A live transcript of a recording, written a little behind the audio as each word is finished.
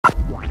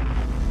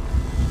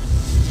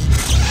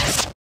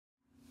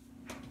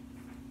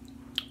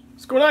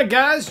What's going on,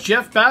 guys?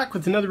 Jeff back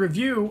with another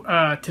review.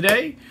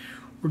 Today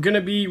we're going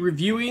to be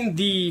reviewing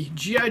the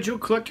G.I. Joe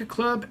Collector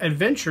Club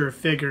Adventure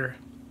figure.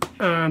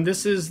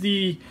 This is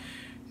the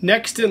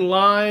next in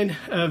line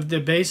of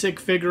the basic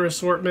figure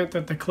assortment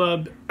that the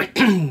club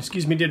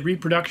did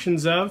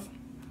reproductions of.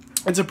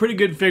 It's a pretty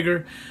good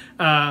figure.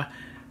 I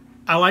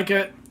like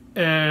it.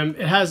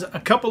 It has a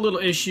couple little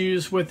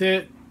issues with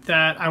it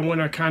that I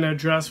want to kind of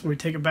address when we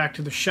take it back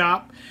to the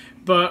shop.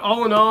 But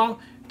all in all,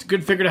 it's a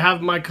good figure to have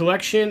in my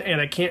collection, and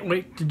I can't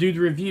wait to do the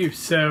review.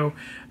 So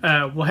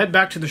we'll head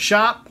back to the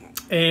shop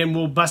and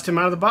we'll bust him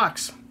out of the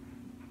box.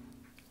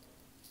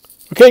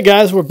 Okay,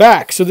 guys, we're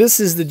back. So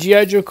this is the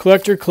G.I. Joe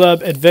Collector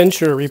Club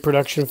Adventure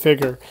reproduction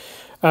figure.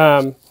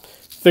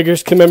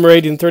 Figures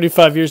commemorating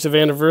 35 years of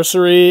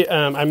anniversary.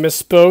 I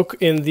misspoke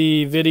in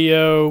the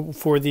video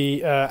for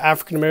the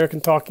African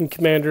American Talking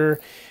Commander.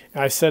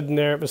 I said in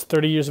there it was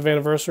 30 years of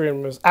anniversary,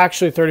 and it was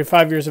actually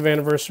 35 years of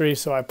anniversary,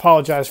 so I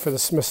apologize for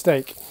this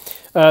mistake.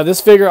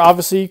 This figure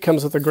obviously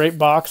comes with a great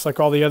box, like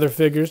all the other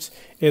figures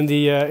in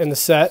the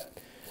set.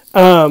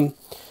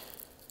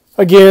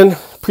 Again,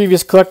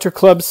 previous Collector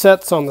Club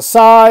sets on the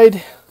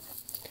side.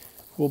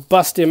 We'll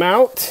bust him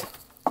out,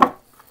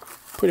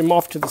 put him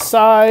off to the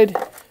side.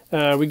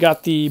 We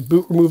got the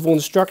boot removal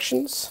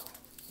instructions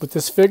with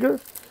this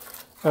figure.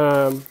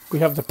 We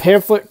have the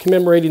pamphlet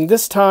commemorating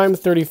this time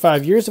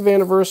 35 years of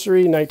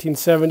anniversary,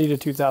 1970 to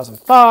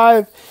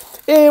 2005.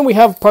 And we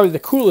have probably the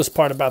coolest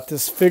part about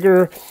this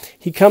figure.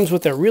 He comes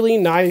with a really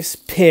nice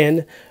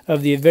pin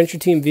of the Adventure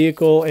Team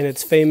vehicle and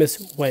its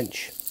famous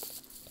wench.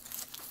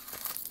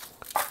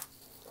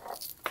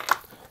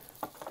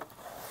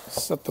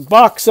 Set the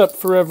box up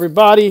for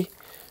everybody.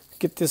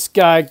 Get this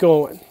guy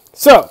going.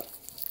 So,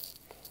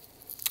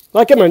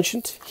 like I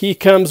mentioned, he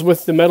comes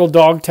with the metal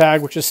dog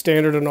tag, which is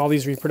standard on all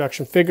these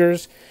reproduction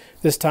figures.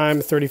 This time,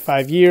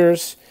 35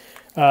 years.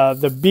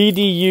 The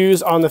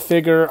BDUs on the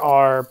figure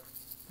are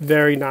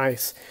very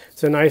nice.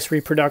 It's a nice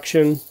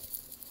reproduction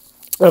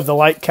of the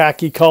light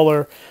khaki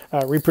color,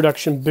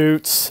 reproduction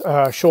boots,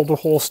 shoulder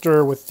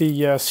holster with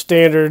the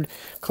standard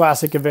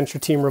classic Adventure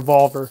Team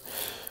revolver.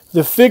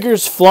 The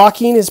figure's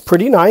flocking is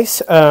pretty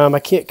nice. I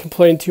can't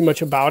complain too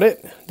much about it.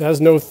 It has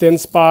no thin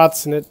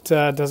spots, and it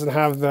doesn't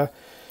have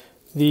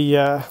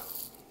the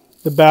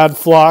bad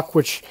flock,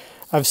 which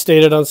I've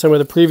stated on some of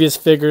the previous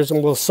figures. I'm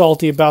a little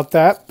salty about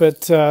that,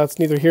 but it's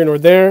neither here nor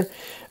there.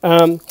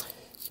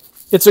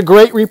 It's a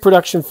great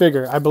reproduction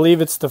figure. I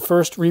believe it's the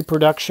first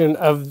reproduction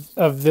of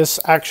this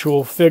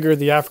actual figure,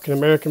 the African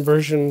American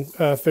version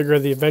figure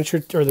of the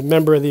Adventure, or the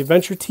member of the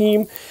Adventure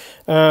Team.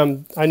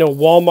 I know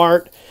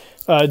Walmart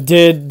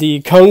did the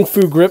Kung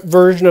Fu Grip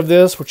version of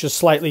this, which is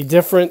slightly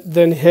different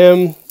than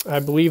him. I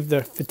believe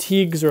the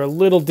fatigues are a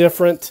little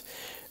different.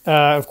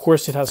 Of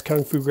course, it has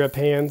Kung Fu Grip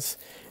hands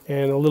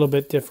and a little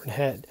bit different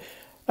head.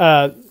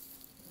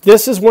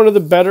 This is one of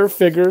the better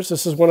figures.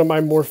 This is one of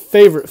my more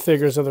favorite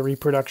figures of the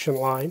reproduction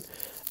line.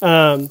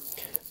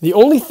 The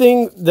only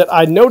thing that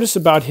I notice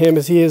about him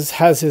is he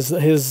has his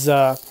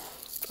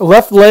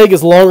left leg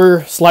is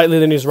longer slightly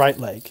than his right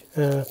leg.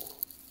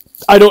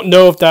 I don't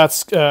know if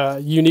that's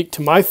unique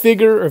to my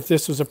figure or if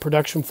this was a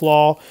production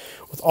flaw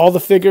with all the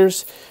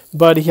figures,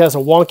 but he has a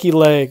wonky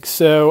leg.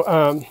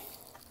 So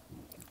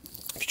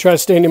if you try to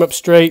stand him up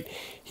straight,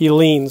 he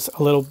leans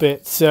a little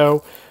bit.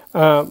 So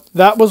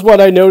that was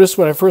what I noticed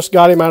when I first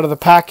got him out of the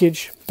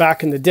package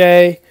back in the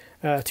day,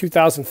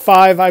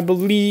 2005, I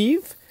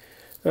believe.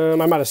 I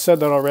might have said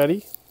that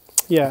already.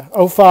 Yeah,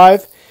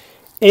 05.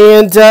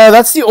 And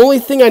that's the only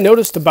thing I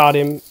noticed about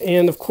him.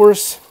 And of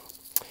course,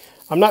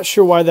 I'm not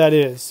sure why that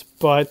is,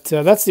 but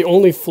that's the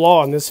only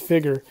flaw in this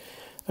figure.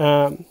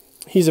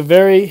 He's a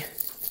very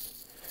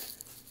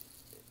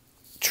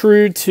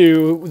true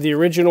to the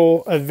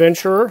original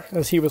Adventurer,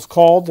 as he was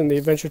called in the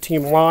Adventure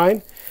Team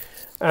line.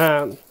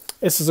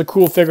 This is a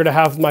cool figure to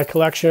have in my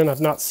collection.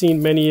 I've not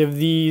seen many of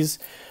these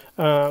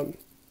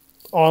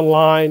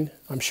online.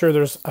 I'm sure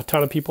there's a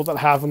ton of people that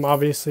have them,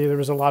 obviously. There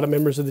was a lot of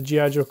members of the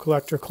G.I. Joe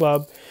Collector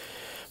Club.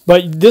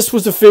 But this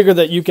was a figure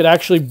that you could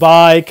actually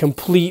buy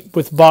complete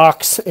with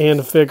box and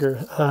a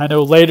figure. I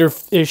know later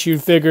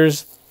issued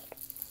figures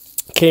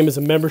came as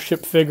a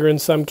membership figure in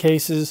some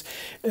cases,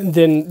 and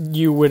then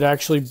you would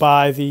actually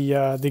buy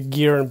the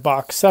gear and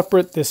box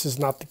separate. This is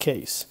not the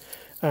case.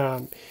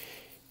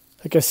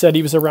 Like I said,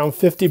 he was around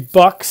 50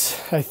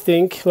 bucks, I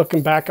think,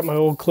 looking back at my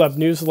old club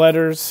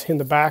newsletters in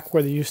the back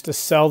where they used to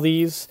sell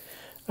these.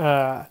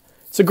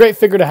 It's a great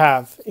figure to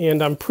have,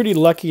 and I'm pretty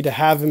lucky to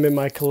have him in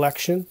my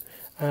collection.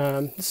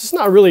 This is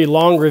not really a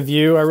long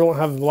review. I don't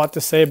have a lot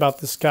to say about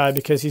this guy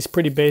because he's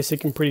pretty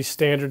basic and pretty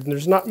standard, and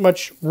there's not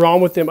much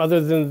wrong with him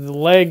other than the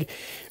leg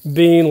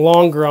being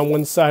longer on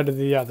one side or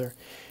the other.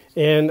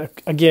 And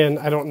again,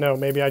 I don't know,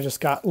 maybe I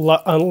just got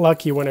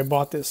unlucky when I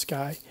bought this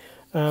guy.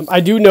 I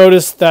do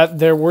notice that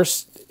there were,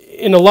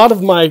 in a lot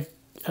of my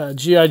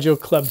G.I. Joe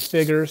Club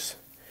figures,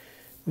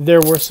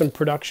 there were some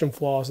production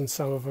flaws in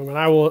some of them, and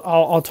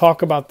I'll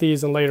talk about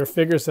these in later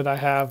figures that I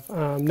have,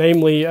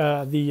 namely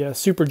the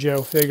Super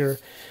Joe figure.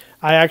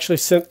 I actually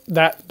sent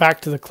that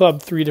back to the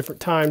club 3 different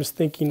times,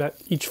 thinking that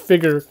each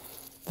figure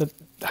that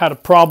had a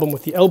problem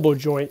with the elbow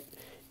joint,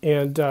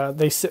 and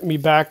they sent me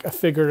back a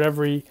figure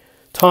every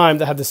time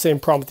that had the same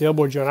problem with the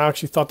elbow joint. I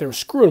actually thought they were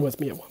screwing with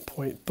me at one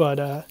point,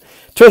 but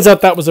turns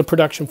out that was a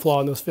production flaw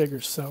in those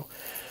figures. So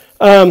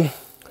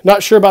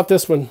not sure about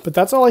this one, but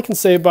that's all I can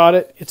say about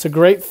it. It's a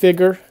great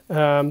figure.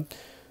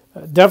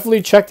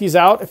 Definitely check these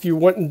out if you're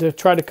wanting to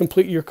try to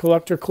complete your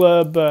collector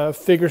club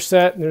figure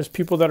set, and there's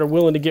people that are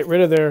willing to get rid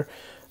of their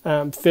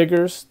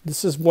figures.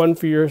 This is one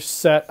for your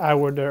set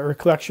or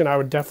collection I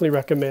would definitely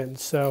recommend.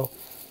 So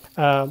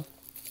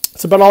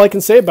that's about all I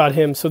can say about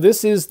him. So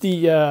this is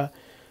the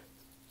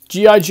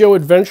G.I. Joe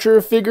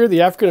Adventurer figure,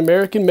 the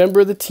African-American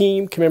member of the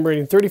team,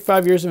 commemorating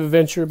 35 years of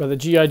adventure by the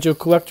G.I. Joe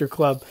Collector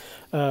Club.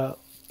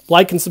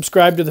 Like and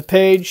subscribe to the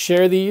page,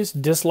 share these,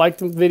 dislike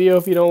the video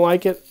if you don't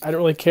like it. I don't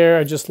really care.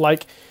 I just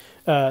like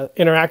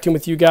interacting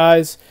with you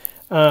guys.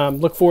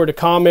 Look forward to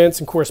comments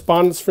and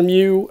correspondence from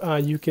you.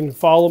 You can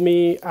follow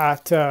me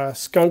at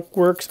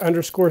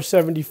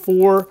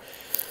skunkworks_74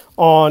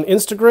 on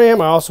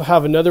Instagram. I also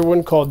have another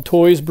one called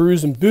Toys,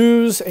 Brews, and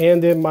Booze,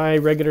 and then my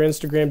regular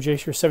Instagram,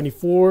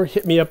 JShare74.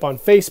 Hit me up on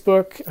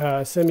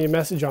Facebook, send me a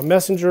message on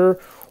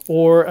Messenger,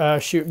 or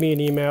shoot me an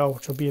email,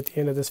 which will be at the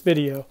end of this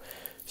video.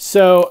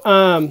 So,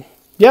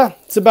 yeah,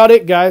 that's about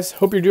it, guys.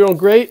 Hope you're doing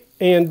great,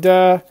 and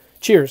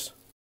cheers.